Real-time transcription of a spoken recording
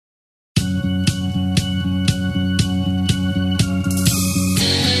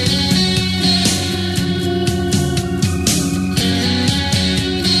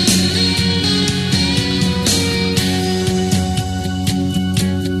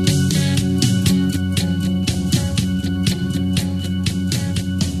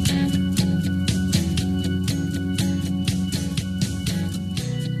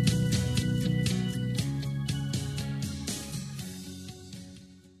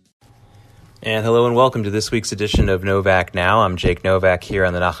And hello and welcome to this week's edition of Novak Now. I'm Jake Novak here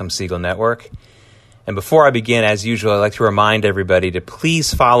on the Nachum Segal Network. And before I begin, as usual, I'd like to remind everybody to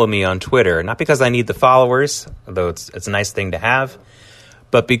please follow me on Twitter. Not because I need the followers, although it's a nice thing to have,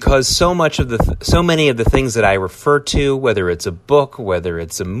 but because so many of the things that I refer to, whether it's a book, whether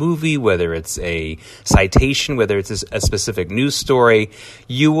it's a movie, whether it's a citation, whether it's a specific news story,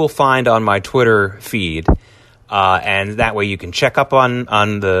 you will find on my Twitter feed. And that way you can check up on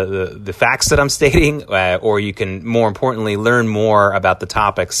the facts that I'm stating, or you can, more importantly, learn more about the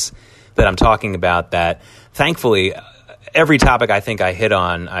topics that I'm talking about. That, thankfully, every topic I think I hit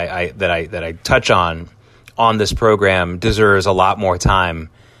on, that I touch on this program deserves a lot more time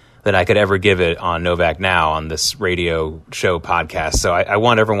than I could ever give it on Novak Now on this radio show podcast. So I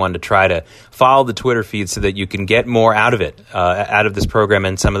want everyone to try to follow the Twitter feed so that you can get more out of it, out of this program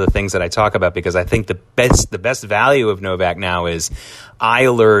and some of the things that I talk about, because I think the best value of Novak Now is I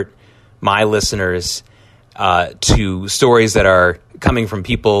alert my listeners to stories that are coming from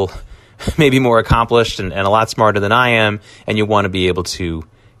people maybe more accomplished and a lot smarter than I am, and you want to be able to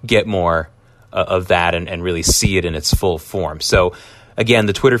get more of that and really see it in its full form. So again,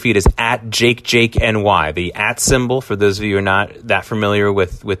 the Twitter feed is at JakeNY, the at symbol, for those of you who are not that familiar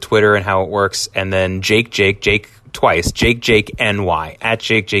with Twitter and how it works, and then Jake twice, JakeNY, at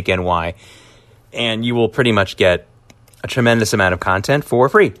JakeNY, and you will pretty much get a tremendous amount of content for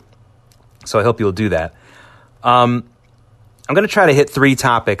free. So I hope you'll do that. I'm going to try to hit 3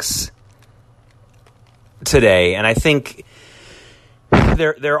 topics today, and I think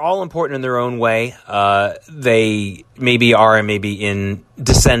they're all important in their own way. They maybe are and maybe in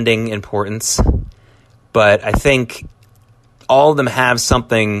descending importance, but I think all of them have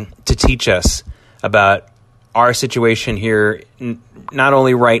something to teach us about our situation here, not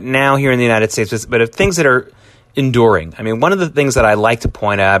only right now here in the United States, but of things that are enduring. I mean, one of the things that I like to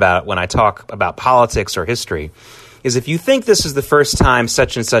point out about when I talk about politics or history is if you think this is the first time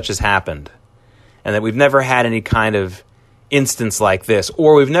such and such has happened, and that we've never had any kind of instance like this,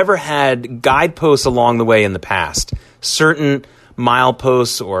 or we've never had guideposts along the way in the past, certain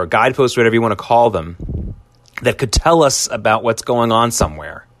mileposts or guideposts, whatever you want to call them, that could tell us about what's going on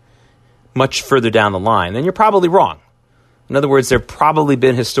somewhere much further down the line, then you're probably wrong. In other words, there have probably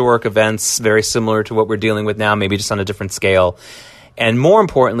been historic events very similar to what we're dealing with now, maybe just on a different scale. And more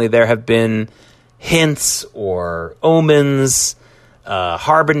importantly, there have been hints or omens,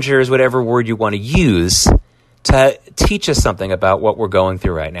 harbingers, whatever word you want to use, to teach us something about what we're going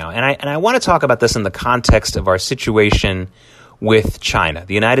through right now. And I want to talk about this in the context of our situation with China,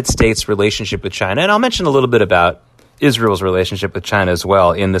 the United States' relationship with China. And I'll mention a little bit about Israel's relationship with China as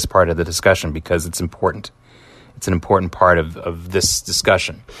well in this part of the discussion, because it's important. It's an important part of this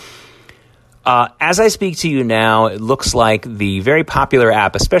discussion. As I speak to you now, it looks like the very popular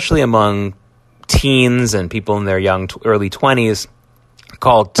app, especially among teens and people in their young early 20s,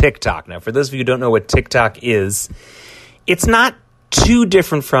 called TikTok. Now, for those of you who don't know what TikTok is, it's not too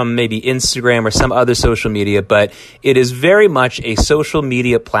different from maybe Instagram or some other social media, but it is very much a social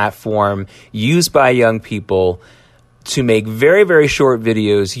media platform used by young people to make very, very short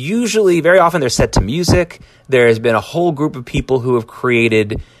videos. Usually, very often, they're set to music. There has been a whole group of people who have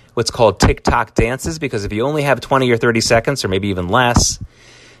created what's called TikTok dances, because if you only have 20 or 30 seconds, or maybe even less,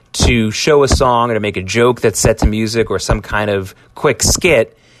 to show a song or to make a joke that's set to music or some kind of quick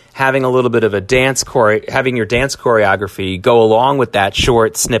skit, having a little bit of a having your dance choreography go along with that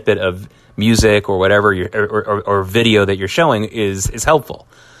short snippet of music or whatever or video that you're showing is helpful.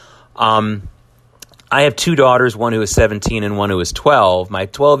 I have 2 daughters, one who is 17 and one who is 12. My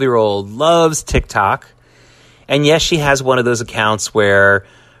 12-year-old loves TikTok, and yes, she has one of those accounts where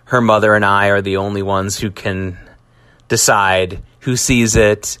her mother and I are the only ones who can decide who sees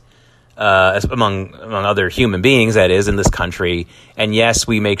it, among other human beings, that is, in this country. And yes,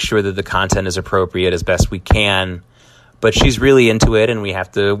 we make sure that the content is appropriate as best we can, but she's really into it, and we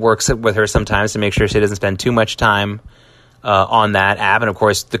have to work with her sometimes to make sure she doesn't spend too much time on that app. And of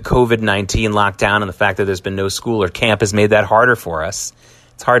course, the COVID-19 lockdown and the fact that there's been no school or camp has made that harder for us.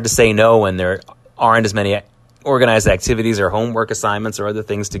 It's hard to say no when there aren't as many organized activities or homework assignments or other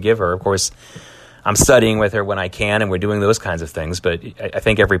things to give her. Of course, I'm studying with her when I can, and we're doing those kinds of things. But I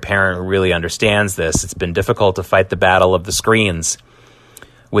think every parent really understands this. It's been difficult to fight the battle of the screens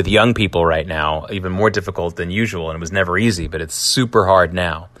with young people right now, even more difficult than usual. And it was never easy, but it's super hard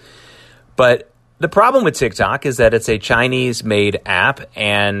now. But the problem with TikTok is that it's a Chinese-made app,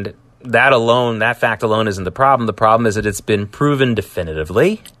 and that fact alone isn't the problem. The problem is that it's been proven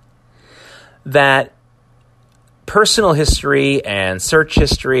definitively that personal history and search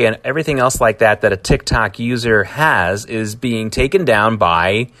history and everything else like that a TikTok user has is being taken down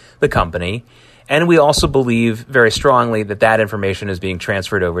by the company. And we also believe very strongly that information is being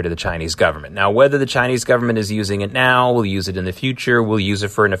transferred over to the Chinese government. Now, whether the Chinese government is using it now, will use it in the future, will use it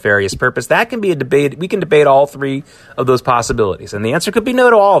for a nefarious purpose, that can be a debate. We can debate all three of those possibilities. And the answer could be no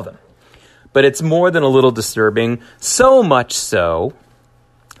to all of them. But it's more than a little disturbing, so much so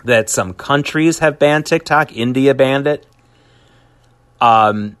that some countries have banned TikTok. India banned it.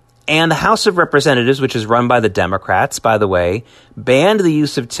 And the House of Representatives, which is run by the Democrats, by the way, banned the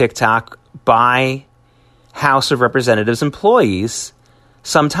use of TikTok by House of Representatives employees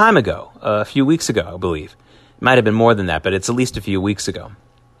some time ago, a few weeks ago, I believe. It might have been more than that, but it's at least a few weeks ago.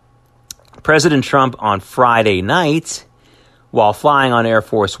 President Trump on Friday night, while flying on Air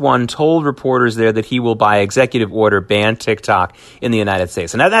Force One, told reporters there that he will, by executive order, ban TikTok in the United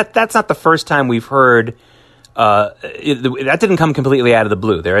States. And that's not the first time we've heard. That didn't come completely out of the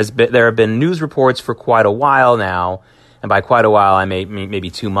blue. There have been news reports for quite a while now, and by quite a while I mean maybe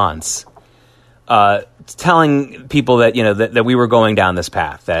 2 months, telling people that that we were going down this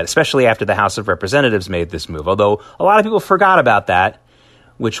path. That especially after the House of Representatives made this move, although a lot of people forgot about that,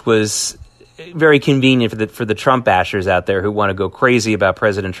 which was very convenient for the Trump bashers out there who want to go crazy about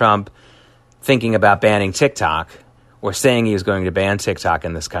President Trump thinking about banning TikTok or saying he was going to ban TikTok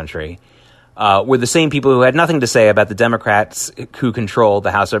in this country. Were the same people who had nothing to say about the Democrats who control the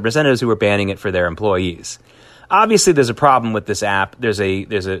House of Representatives who were banning it for their employees. Obviously, there's a problem with this app. There's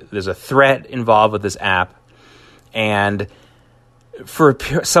a threat involved with this app, and for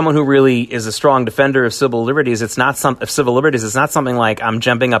someone who really is a strong defender of civil liberties, it's not something like I'm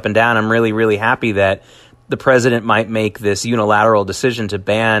jumping up and down. I'm really, really happy that the president might make this unilateral decision to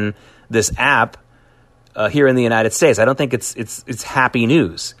ban this app here in the United States. I don't think it's happy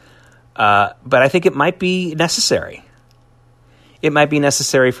news. But I think it might be necessary. It might be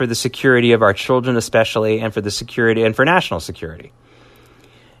necessary for the security of our children, especially, and for the security and for national security.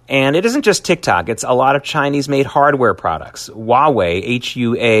 And it isn't just TikTok. It's a lot of Chinese-made hardware products. Huawei,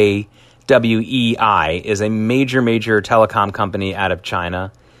 Huawei, is a major telecom company out of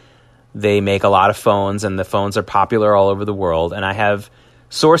China. They make a lot of phones, and the phones are popular all over the world. And I have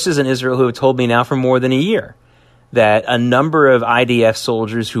sources in Israel who have told me now for more than a year that a number of IDF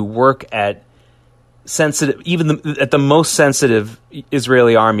soldiers who work at at the most sensitive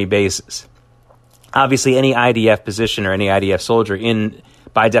Israeli army bases. Obviously, any IDF position or any IDF soldier,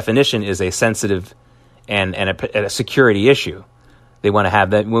 by definition, is a sensitive and a security issue. They want to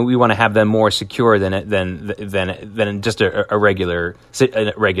have that. We want to have them more secure than just a regular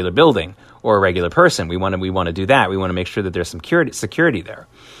building or a regular person. We want to do that. We want to make sure that there's some security there.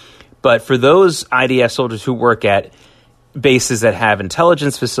 But for those IDF soldiers who work at bases that have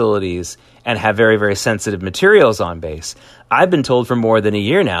intelligence facilities and have very, very sensitive materials on base, I've been told for more than a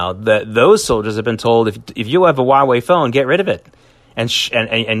year now that those soldiers have been told, if you have a Huawei phone, get rid of it. And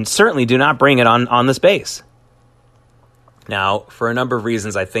certainly do not bring it on this base. Now, for a number of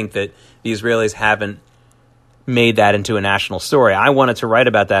reasons, I think that the Israelis haven't made that into a national story. I wanted to write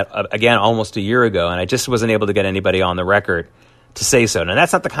about that, again, almost a year ago, and I just wasn't able to get anybody on the record to say so. Now,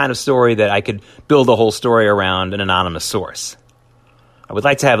 that's not the kind of story that I could build a whole story around an anonymous source. I would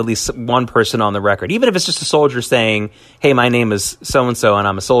like to have at least one person on the record, even if it's just a soldier saying, hey, my name is so-and-so, and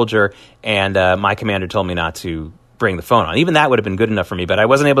I'm a soldier, and my commander told me not to bring the phone on. Even that would have been good enough for me, but I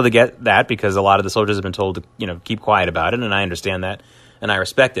wasn't able to get that because a lot of the soldiers have been told to, keep quiet about it, and I understand that, and I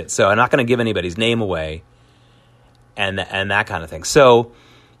respect it. So I'm not going to give anybody's name away and that kind of thing. So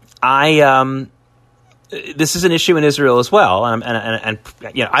this is an issue in Israel as well, and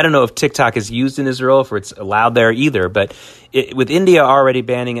I don't know if TikTok is used in Israel, if it's allowed there either. But with India already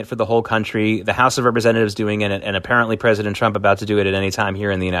banning it for the whole country, the House of Representatives doing it, and apparently President Trump about to do it at any time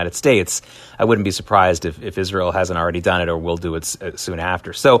here in the United States, I wouldn't be surprised if Israel hasn't already done it or will do it soon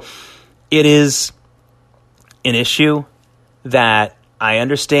after. So it is an issue that I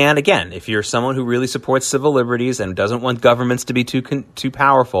understand. Again, if you're someone who really supports civil liberties and doesn't want governments to be too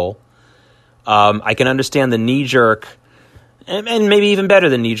powerful. I can understand the knee-jerk, and maybe even better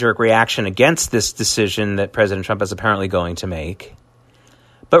than knee-jerk reaction against this decision that President Trump is apparently going to make.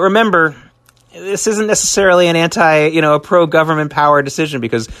 But remember, this isn't necessarily an a pro-government power decision,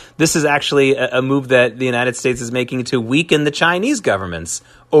 because this is actually a move that the United States is making to weaken the Chinese government's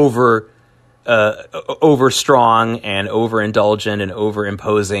over strong and over-indulgent and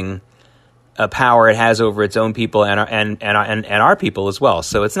over-imposing power it has over its own people and our people as well.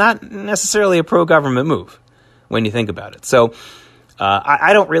 So it's not necessarily a pro-government move when you think about it. So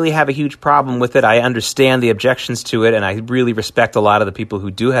I don't really have a huge problem with it. I understand the objections to it, and I really respect a lot of the people who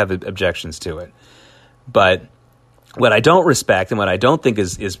do have objections to it. But What I don't respect and what I don't think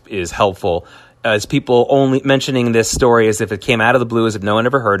is helpful is people only mentioning this story as if it came out of the blue, as if no one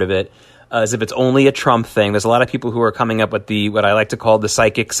ever heard of it, as if it's only a Trump thing. There's a lot of people who are coming up with what I like to call the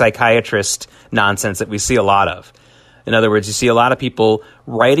psychiatrist nonsense that we see a lot of. In other words, you see a lot of people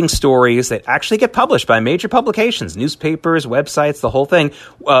writing stories that actually get published by major publications, newspapers, websites, the whole thing,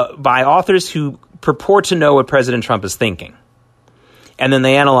 by authors who purport to know what President Trump is thinking. And then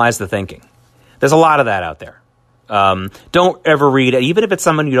they analyze the thinking. There's a lot of that out there. Don't ever read, even if it's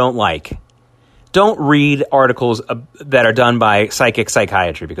someone you don't like, don't read articles that are done by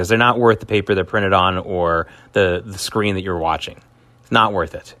psychiatry, because they're not worth the paper they're printed on or the screen that you're watching. It's not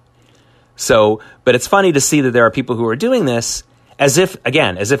worth it. So, but it's funny to see that there are people who are doing this as if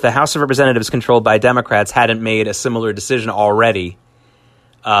the House of Representatives controlled by Democrats hadn't made a similar decision already.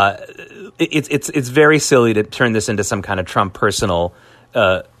 It's very silly to turn this into some kind of Trump personal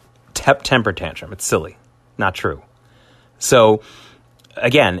temper tantrum. It's silly. Not true. So,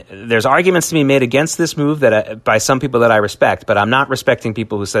 again, there's arguments to be made against this move that by some people that I respect, but I'm not respecting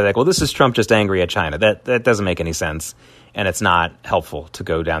people who say, like, well, this is Trump just angry at China. That doesn't make any sense, and it's not helpful to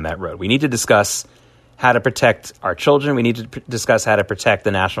go down that road. We need to discuss how to protect our children. We need to discuss how to protect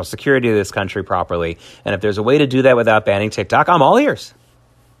the national security of this country properly, and if there's a way to do that without banning TikTok, I'm all ears.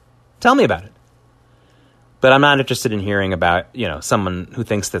 Tell me about it. But I'm not interested in hearing about, someone who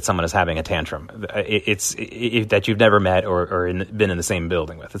thinks that someone is having a tantrum. It's that you've never met or been in the same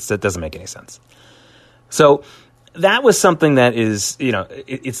building with. It doesn't make any sense. So that was something that is,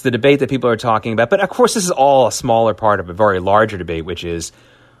 it's the debate that people are talking about. But of course, this is all a smaller part of a very larger debate, which is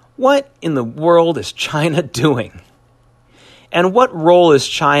what in the world is China doing? And what role is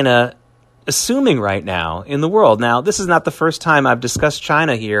China assuming right now in the world? Now, this is not the first time I've discussed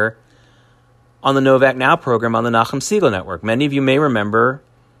China here on the Novak Now program on the Nachum Segal Network. Many of you may remember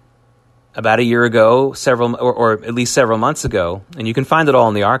about a year ago, or at least several months ago, and you can find it all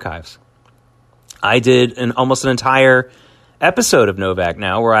in the archives. I did almost an entire episode of Novak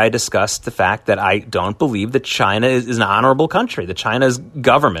Now where I discussed the fact that I don't believe that China is an honorable country, that China's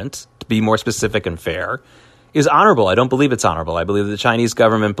government, to be more specific and fair, is honorable. I don't believe it's honorable. I believe that the Chinese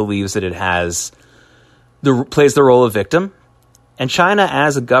government believes that it plays the role of victim. And China,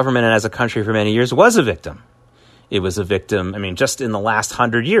 as a government and as a country for many years, was a victim. It was a victim, just in the last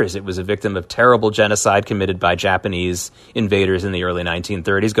 100 years, it was a victim of terrible genocide committed by Japanese invaders in the early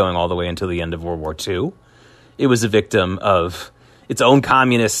 1930s, going all the way until the end of World War II. It was a victim of its own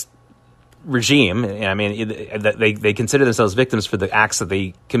communist regime. They consider themselves victims for the acts that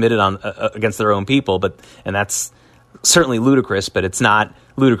they committed against their own people, and that's certainly ludicrous, but it's not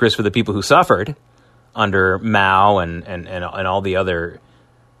ludicrous for the people who suffered under Mao and all the other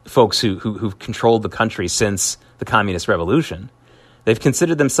folks who've controlled the country since the Communist Revolution. They've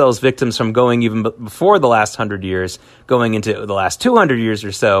considered themselves victims from going even before the last 100 years, going into the last 200 years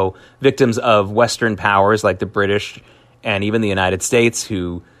or so, victims of Western powers like the British and even the United States,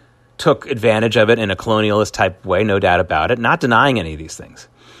 who took advantage of it in a colonialist type way, no doubt about it, not denying any of these things.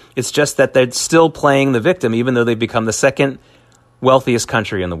 It's just that they're still playing the victim, even though they've become the second wealthiest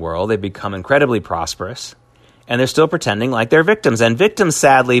country in the world. They've become incredibly prosperous, and they're still pretending like they're victims. And victims,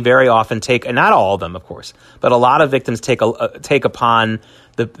 sadly, very often take, and not all of them, of course, but a lot of victims take upon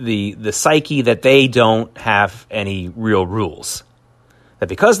the psyche that they don't have any real rules. That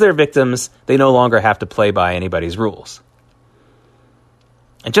because they're victims, they no longer have to play by anybody's rules.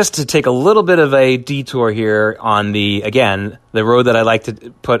 And just to take a little bit of a detour here on the road that I like to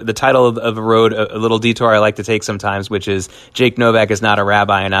put, the title of a road, a little detour I like to take sometimes, which is Jake Novak is not a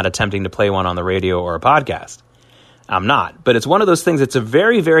rabbi and not attempting to play one on the radio or a podcast. I'm not. But it's one of those things that's a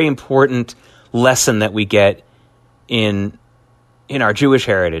very, very important lesson that we get in our Jewish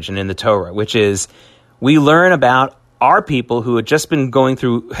heritage and in the Torah, which is we learn about our people who had just gone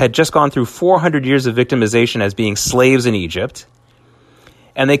through 400 years of victimization as being slaves in Egypt.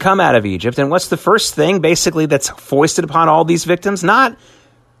 And they come out of Egypt, and what's the first thing, basically, that's foisted upon all these victims? Not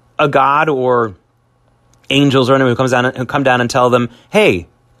a god or angels or anyone who come down and tell them, hey,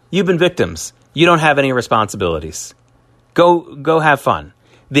 you've been victims. You don't have any responsibilities. Go have fun.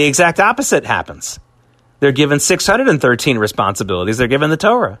 The exact opposite happens. They're given 613 responsibilities. They're given the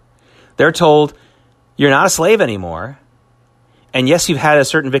Torah. They're told, you're not a slave anymore. And yes, you've had a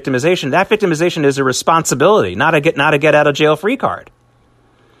certain victimization. That victimization is a responsibility, not a get-out-of-jail-free card.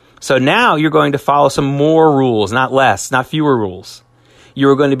 So now you're going to follow some more rules, not less, not fewer rules.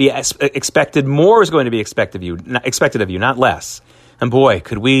 You're going to be expected, more is going to be expected of you, not less. And boy,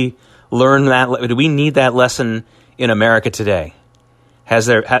 could we learn that? Do we need that lesson in America today?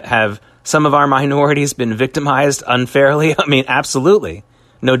 Have some of our minorities been victimized unfairly? Absolutely.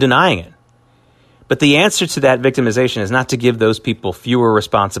 No denying it. But the answer to that victimization is not to give those people fewer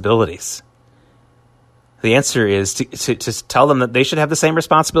responsibilities. The answer is to tell them that they should have the same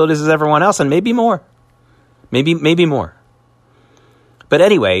responsibilities as everyone else, and maybe more. Maybe more. But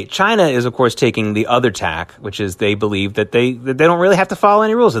anyway, China is, of course, taking the other tack, which is they believe that they don't really have to follow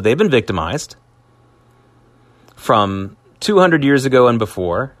any rules, that they've been victimized from 200 years ago and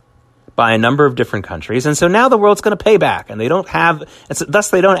before by a number of different countries. And so now the world's going to pay back, and thus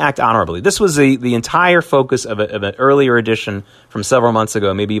they don't act honorably. This was the entire focus of an earlier edition from several months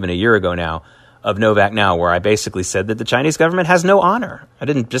ago, maybe even a year ago now, of Novak Now, where I basically said that the Chinese government has no honor. I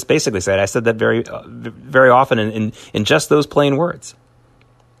didn't just basically say it. I said that very, very often in just those plain words.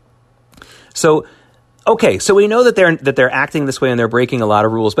 So, okay, so we know that they're acting this way and they're breaking a lot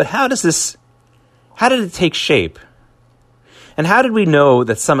of rules. But how did it take shape? And how did we know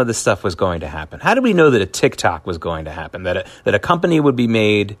that some of this stuff was going to happen? How did we know that a TikTok was going to happen? That a company would be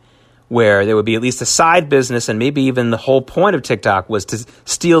made where there would be at least a side business, and maybe even the whole point of TikTok was to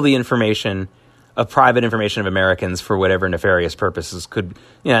steal the information of private information of Americans for whatever nefarious purposes could,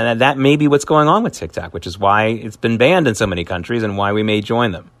 and that may be what's going on with TikTok, which is why it's been banned in so many countries and why we may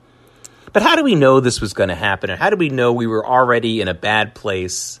join them. But how do we know this was going to happen? And how do we know we were already in a bad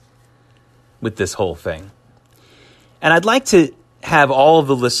place with this whole thing? And I'd like to have all of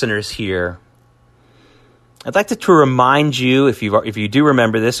the listeners here, I'd like to remind you, if you do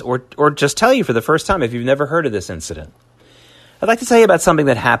remember this, or just tell you for the first time if you've never heard of this incident. I'd like to tell you about something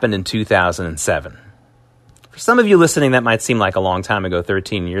that happened in 2007. For some of you listening, that might seem like a long time ago,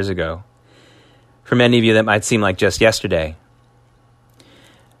 13 years ago. For many of you, that might seem like just yesterday.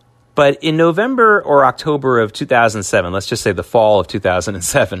 But in November or October of 2007, let's just say the fall of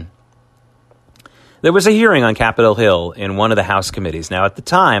 2007, there was a hearing on Capitol Hill in one of the House committees. Now, at the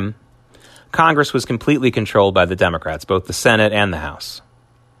time, Congress was completely controlled by the Democrats, both the Senate and the House.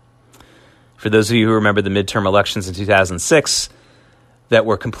 For those of you who remember the midterm elections in 2006 that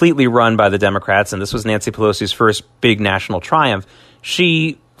were completely run by the Democrats, and this was Nancy Pelosi's first big national triumph,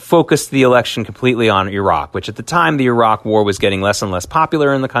 she focused the election completely on Iraq, which at the time the Iraq war was getting less and less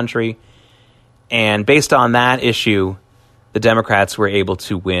popular in the country. And based on that issue, the Democrats were able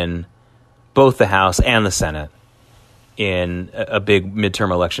to win both the House and the Senate in a big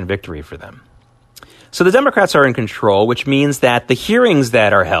midterm election victory for them. So the Democrats are in control, which means that the hearings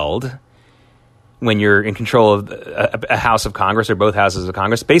that are held when you're in control of a House of Congress or both houses of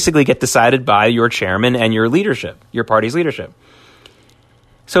Congress basically get decided by your chairman and your leadership, your party's leadership.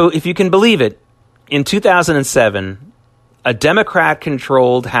 So if you can believe it, in 2007, a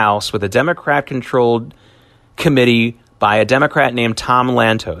Democrat-controlled House with a Democrat-controlled committee by a Democrat named Tom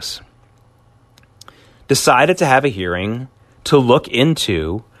Lantos decided to have a hearing to look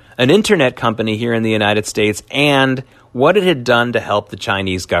into an internet company here in the United States and what it had done to help the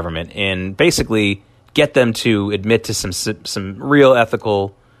Chinese government and basically get them to admit to some real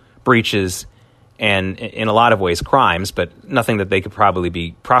ethical breaches and, in a lot of ways, crimes, but nothing that they could probably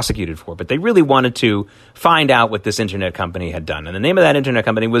be prosecuted for. But they really wanted to find out what this internet company had done. And the name of that internet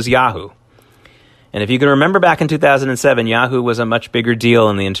company was Yahoo. And if you can remember back in 2007, Yahoo was a much bigger deal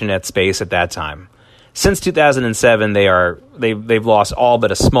in the internet space at that time. Since 2007, they've lost all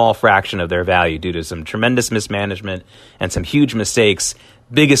but a small fraction of their value due to some tremendous mismanagement and some huge mistakes.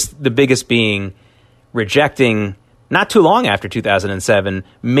 The biggest being rejecting, not too long after 2007,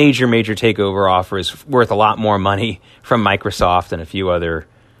 major takeover offers worth a lot more money from Microsoft and a few other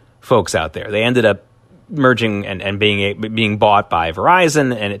folks out there. They ended up merging and being bought by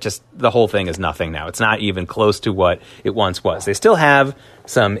Verizon, and the whole thing is nothing now. It's not even close to what it once was. They still have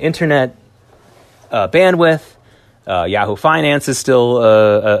some internet bandwidth. Yahoo Finance is still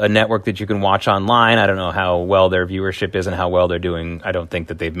a network that you can watch online. I don't know how well their viewership is and how well they're doing. I don't think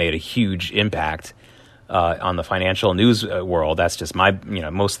that they've made a huge impact on the financial news world. That's just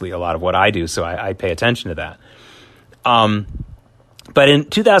mostly a lot of what I do, so I pay attention to that. But in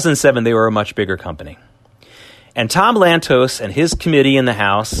 2007, they were a much bigger company. And Tom Lantos and his committee in the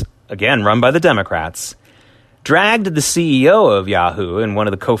House, again, run by the Democrats, dragged the CEO of Yahoo and one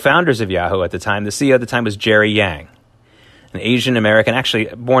of the co-founders of Yahoo at the time. The CEO at the time was Jerry Yang, an Asian American, actually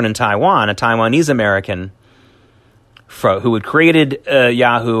born in Taiwan, a Taiwanese American who had created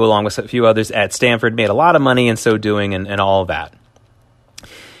Yahoo along with a few others at Stanford, made a lot of money in so doing and all of that.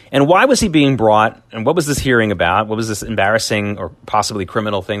 And why was he being brought, and what was this hearing about? What was this embarrassing or possibly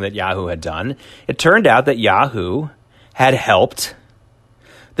criminal thing that Yahoo had done? It turned out that Yahoo had helped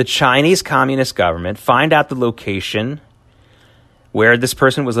the Chinese Communist government find out the location where this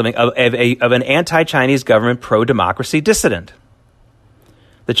person was living of an anti-Chinese government pro-democracy dissident.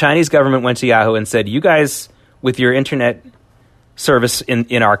 The Chinese government went to Yahoo and said, you guys, with your internet service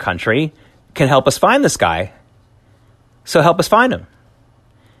in our country, can help us find this guy, so help us find him.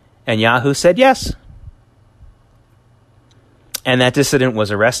 And Yahoo said yes. And that dissident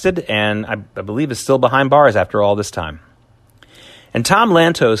was arrested and I believe is still behind bars after all this time. And Tom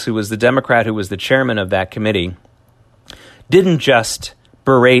Lantos, who was the Democrat who was the chairman of that committee, didn't just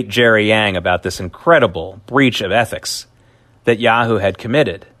berate Jerry Yang about this incredible breach of ethics that Yahoo had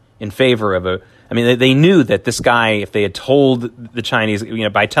committed in favor of they knew that this guy, if they had told the Chinese,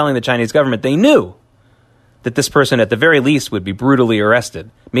 by telling the Chinese government, they knew that this person at the very least would be brutally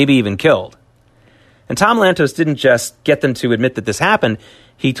arrested, maybe even killed. And Tom Lantos didn't just get them to admit that this happened.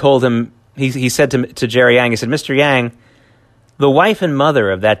 He told him, he said to Jerry Yang, he said, Mr. Yang, the wife and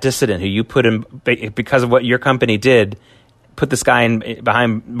mother of that dissident who you put in, because of what your company did, put this guy in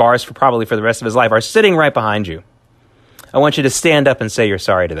behind bars probably for the rest of his life, are sitting right behind you. I want you to stand up and say you're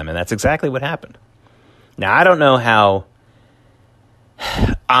sorry to them. And that's exactly what happened. Now, I don't know how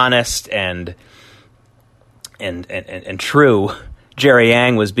honest and true Jerry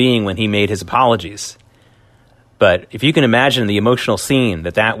Yang was being when he made his apologies. But if you can imagine the emotional scene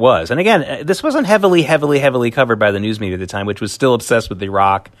that was, and again, this wasn't heavily covered by the news media at the time, which was still obsessed with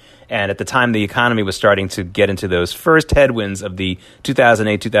Iraq. And at the time, the economy was starting to get into those first headwinds of the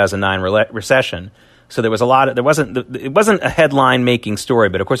 2008-2009 recession. So there was it wasn't a headline-making story,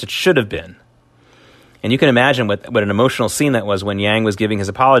 but of course it should have been. And you can imagine what an emotional scene that was when Yang was giving his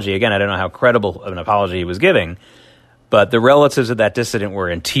apology. Again, I don't know how credible of an apology he was giving, but the relatives of that dissident were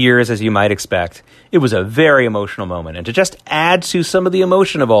in tears, as you might expect. It was a very emotional moment. And to just add to some of the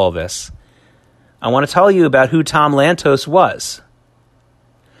emotion of all of this, I want to tell you about who Tom Lantos was.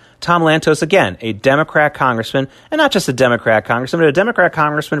 Tom Lantos, again, a Democrat congressman, and not just a Democrat congressman, but a Democrat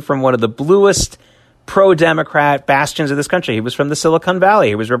congressman from one of the bluest pro-Democrat bastions of this country. He was from the Silicon Valley.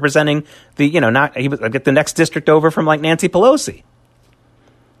 He was representing he was the next district over from Nancy Pelosi.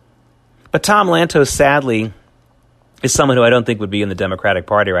 But Tom Lantos, sadly, is someone who I don't think would be in the Democratic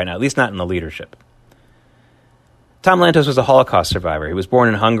Party right now, at least not in the leadership. Tom Lantos was a Holocaust survivor. He was born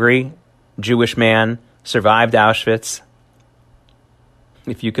in Hungary, Jewish man, survived Auschwitz,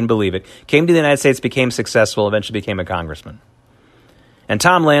 if you can believe it. Came to the United States, became successful, eventually became a congressman. And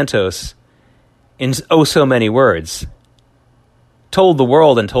Tom Lantos, in oh so many words, told the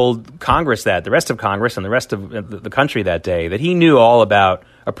world and told Congress the rest of Congress and the rest of the country that day, that he knew all about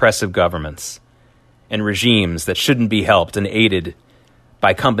oppressive governments and regimes that shouldn't be helped and aided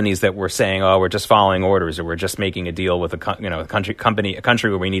by companies that were saying, "Oh, we're just following orders, or we're just making a deal with a country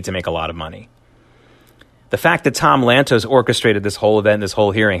where we need to make a lot of money." The fact that Tom Lantos orchestrated this whole event, this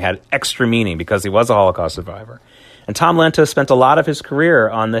whole hearing, had extra meaning because he was a Holocaust survivor. And Tom Lantos spent a lot of his career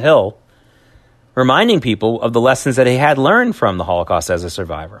on the Hill reminding people of the lessons that he had learned from the Holocaust as a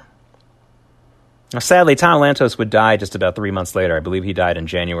survivor. Now, sadly, Tom Lantos would die just about 3 months later. I believe he died in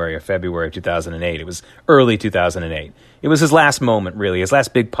January or February of 2008. It was early 2008. It was his last moment, really, his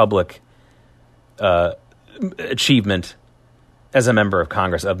last big public achievement as a member of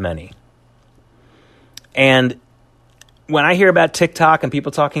Congress, of many. And when I hear about TikTok and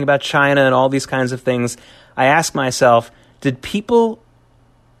people talking about China and all these kinds of things, I ask myself, did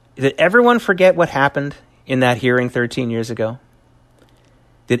everyone forget what happened in that hearing 13 years ago?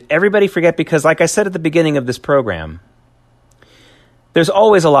 Did everybody forget? Because like I said at the beginning of this program, there's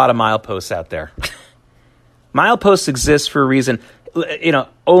always a lot of mileposts out there. Mileposts exist for a reason.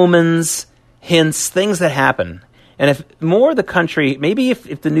 Omens, hints, things that happen. And if more of the country, maybe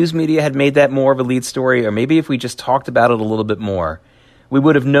if the news media had made that more of a lead story, or maybe if we just talked about it a little bit more, we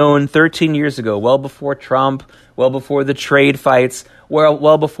would have known 13 years ago, well before Trump, well before the trade fights,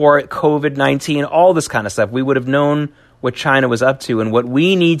 well before COVID-19, all this kind of stuff, we would have known what China was up to and what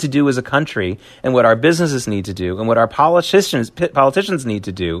we need to do as a country and what our businesses need to do and what our politicians need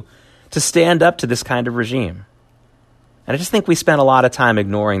to do to stand up to this kind of regime. And I just think we spent a lot of time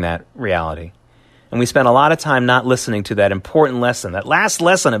ignoring that reality. And we spent a lot of time not listening to that important lesson, that last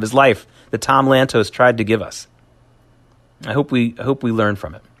lesson of his life that Tom Lantos tried to give us. I hope we learn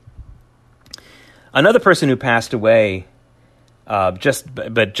from it. Another person who passed away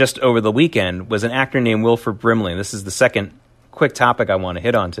just over the weekend was an actor named Wilford Brimley. This is the second quick topic I want to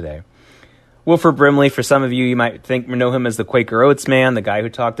hit on today. Wilford Brimley, for some of you might know him as the Quaker Oats man, the guy who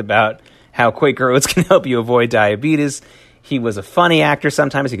talked about how Quaker Oats can help you avoid diabetes. He was a funny actor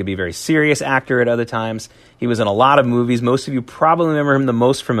sometimes. He could be a very serious actor at other times. He was in a lot of movies. Most of you probably remember him the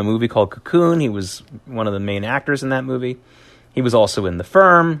most from a movie called Cocoon. He was one of the main actors in that movie. He was also in The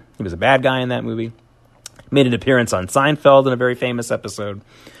Firm. He was a bad guy in that movie. Made an appearance on Seinfeld in a very famous episode.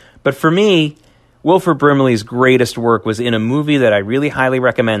 But for me, Wilford Brimley's greatest work was in a movie that I really highly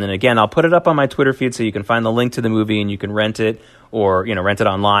recommend. And again, I'll put it up on my Twitter feed so you can find the link to the movie and you can rent it, or rent it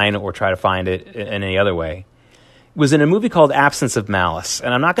online, or try to find it in any other way. It was in a movie called Absence of Malice.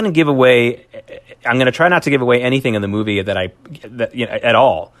 And I'm not going to try not to give away anything in the movie at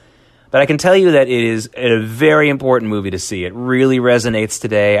all. But I can tell you that it is a very important movie to see. It really resonates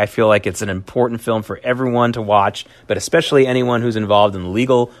today. I feel like it's an important film for everyone to watch, but especially anyone who's involved in the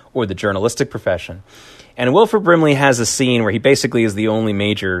legal or the journalistic profession. And Wilford Brimley has a scene where he basically is the only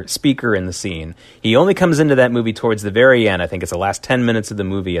major speaker in the scene. He only comes into that movie towards the very end. I think it's the last 10 minutes of the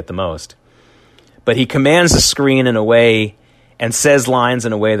movie at the most. But he commands the screen in a way and says lines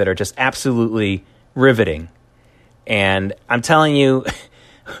in a way that are just absolutely riveting. And I'm telling you,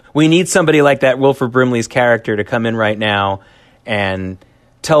 we need somebody like that Wilford Brimley's character to come in right now and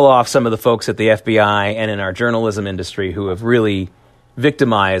tell off some of the folks at the FBI and in our journalism industry who have really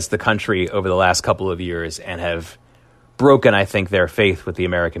victimized the country over the last couple of years and have broken, I think, their faith with the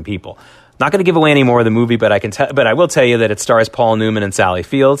American people. Not going to give away any more of the movie, but I will tell you that it stars Paul Newman and Sally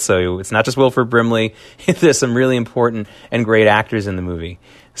Fields, so it's not just Wilford Brimley. There's some really important and great actors in the movie.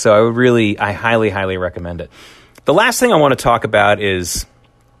 So I highly, highly recommend it. The last thing I want to talk about is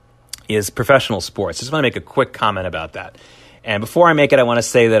professional sports. I just want to make a quick comment about that. And before I make it, I want to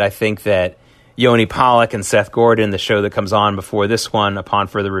say that I think that Yoni Pollock and Seth Gordon, the show that comes on before this one, upon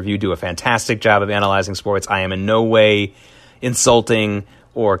further review, do a fantastic job of analyzing sports. I am in no way insulting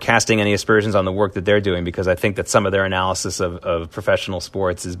or casting any aspersions on the work that they're doing, because I think that some of their analysis of professional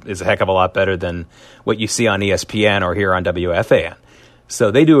sports is a heck of a lot better than what you see on ESPN or here on WFAN.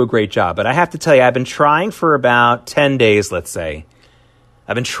 So they do a great job. But I have to tell you, I've been trying for about 10 days, let's say.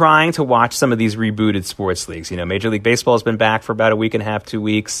 I've been trying to watch some of these rebooted sports leagues. Major League Baseball has been back for about a week and a half, 2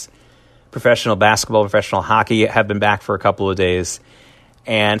 weeks. Professional basketball, professional hockey have been back for a couple of days.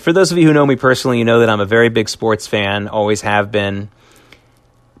 And for those of you who know me personally, you know that I'm a very big sports fan, always have been.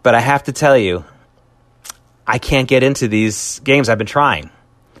 But I have to tell you, I can't get into these games. I've been trying.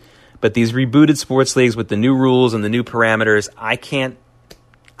 But these rebooted sports leagues with the new rules and the new parameters, I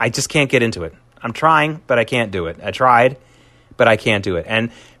just can't get into it. I'm trying, but I can't do it. I tried, but I can't do it.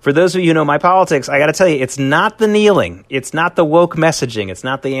 And for those of you who know my politics, I got to tell you, it's not the kneeling. It's not the woke messaging. It's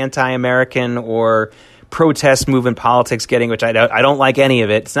not the anti-American or protest movement politics which I don't like any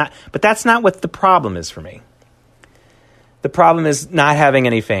of it. It's not, but that's not what the problem is for me. The problem is not having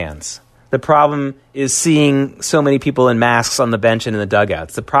any fans. The problem is seeing so many people in masks on the bench and in the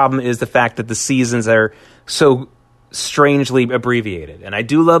dugouts. The problem is the fact that the seasons are so strangely abbreviated. And I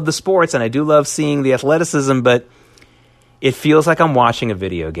do love the sports and I do love seeing the athleticism, but it feels like I'm watching a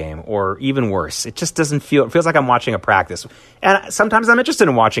video game, or even worse. It just doesn't feel, it feels like I'm watching a practice. And sometimes I'm interested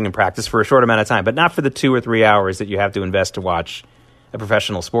in watching a practice for a short amount of time, but not for the 2 or 3 hours that you have to invest to watch a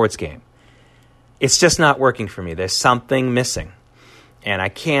professional sports game. It's just not working for me. There's something missing. And I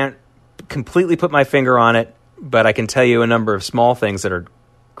can't completely put my finger on it, but I can tell you a number of small things that are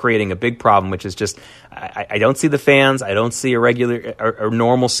creating a big problem, which is just, I don't see the fans. I don't see a regular or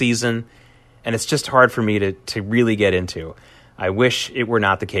normal season. And it's just hard for me to really get into. I wish it were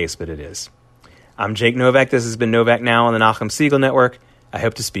not the case, but it is. I'm Jake Novak. This has been Novak Now on the Nachum Siegel Network. I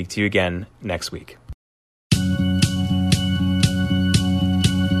hope to speak to you again next week.